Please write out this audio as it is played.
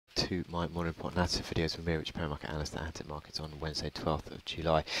to my morning report and asset videos with me, Rich Paramarket Analyst at Atlantic Markets on Wednesday 12th of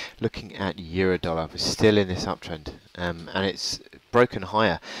July. Looking at Eurodollar, we're still in this uptrend and it's broken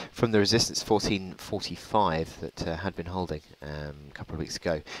higher from the resistance 14.45 that had been holding a couple of weeks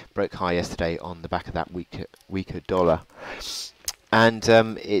ago. Broke high yesterday on the back of that weaker dollar. And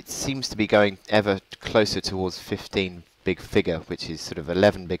it seems to be going ever closer towards 15 big figure, which is sort of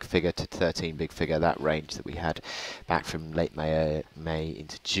 11 big figure to 13 big figure, that range that we had back from late May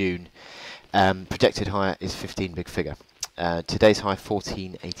into June. Projected higher is 15 big figure. Today's high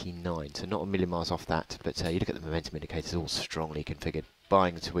 14.89, so not a million miles off that, but you look at the momentum indicators, all strongly configured.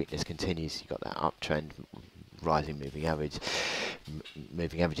 Buying to weakness continues. You've got that uptrend, rising moving average,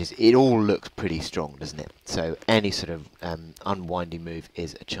 moving averages. It all looks pretty strong, doesn't it? So any sort of unwinding move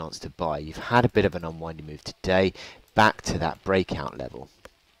is a chance to buy. You've had a bit of an unwinding move today, back to that breakout level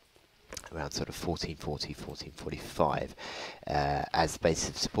around sort of 1440, 1445 as the basis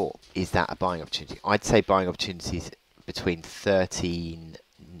of support. Is that a buying opportunity? I'd say buying opportunities between 1380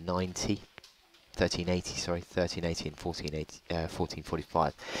 and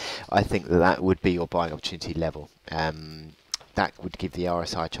 1445. I think that would be your buying opportunity level. That would give the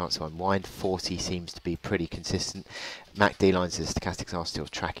RSI a chance to unwind. 40 seems to be pretty consistent. MACD lines and stochastics are still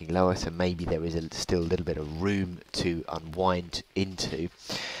tracking lower, so maybe there is still a little bit of room to unwind into.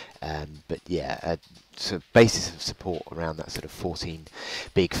 But yeah, so basis of support around that sort of 14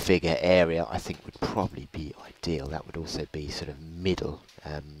 big figure area, I think would probably be ideal. That would also be sort of middle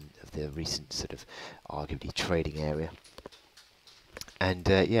of the recent sort of arguably trading area. And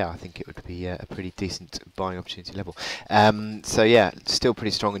yeah, I think it would be a pretty decent buying opportunity level. So yeah, still pretty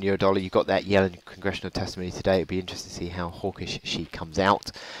strong in Eurodollar. You've got that Yellen congressional testimony today. It'd be interesting to see how hawkish she comes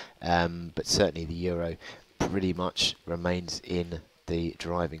out. But certainly the euro pretty much remains in the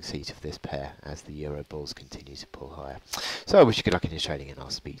driving seat of this pair as the euro bulls continue to pull higher. So I wish you good luck in your trading, and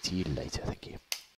I'll speak to you later. Thank you.